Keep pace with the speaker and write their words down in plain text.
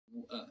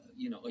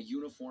a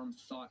uniform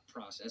thought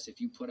process.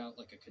 If you put out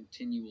like a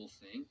continual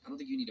thing, I don't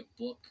think you need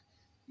a book.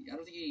 I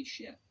don't think you need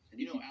shit.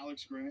 You know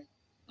Alex Gray?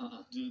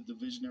 The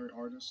visionary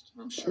artist?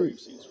 I'm sure you've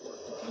seen his work.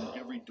 On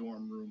every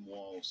dorm room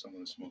wall of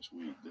someone who smokes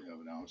weed, they have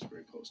an Alex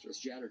Gray poster. It's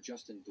Jad or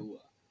Justin Bua,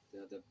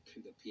 the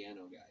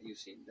piano guy. You've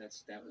seen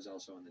that was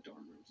also in the dorm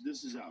rooms.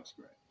 This is Alex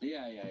Gray.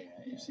 Yeah.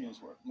 You've seen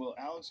his work. Well,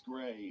 Alex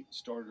Gray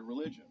started a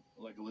religion,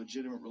 like a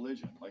legitimate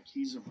religion. Like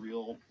he's a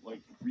real,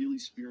 like really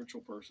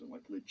spiritual person.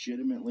 Like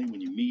legitimately,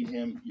 when you meet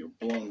him, you're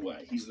blown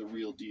away. He's the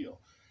real deal.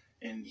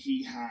 And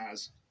he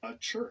has a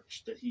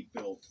church that he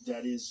built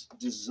that is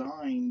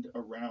designed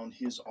around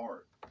his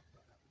art.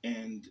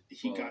 And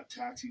he got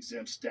tax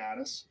exempt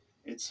status.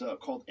 It's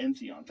called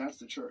Entheon. That's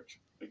the church.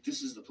 Like,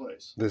 this is the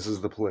place. This is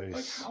the place.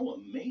 Like, how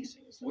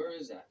amazing is that? Where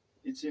is that?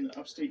 It's in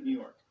upstate New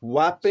York.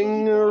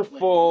 Wappinger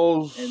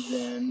Falls. And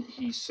then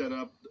he set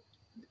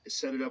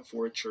it up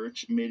for a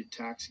church, made it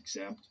tax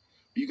exempt.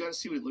 But you got to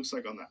see what it looks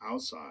like on the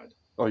outside.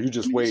 Oh, you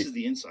just wait. This is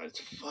the inside. It's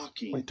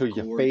fucking wait till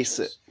you gorgeous. face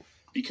it.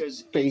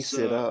 Because face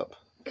it up.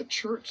 A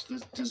church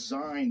that's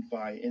designed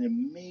by an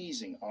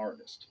amazing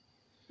artist.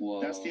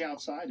 Whoa. That's the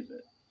outside of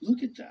it.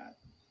 Look at that.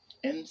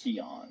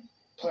 Entheon.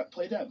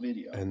 Play that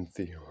video.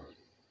 Entheon.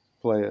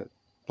 Play it.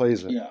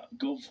 Plays it. Yeah,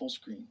 go full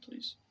screen,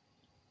 please.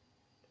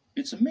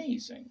 It's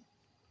amazing.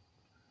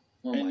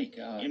 Oh my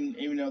God. And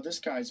you know, this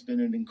guy's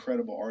been an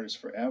incredible artist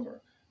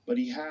forever. But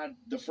he had,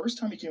 the first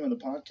time he came on the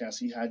podcast,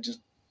 he had just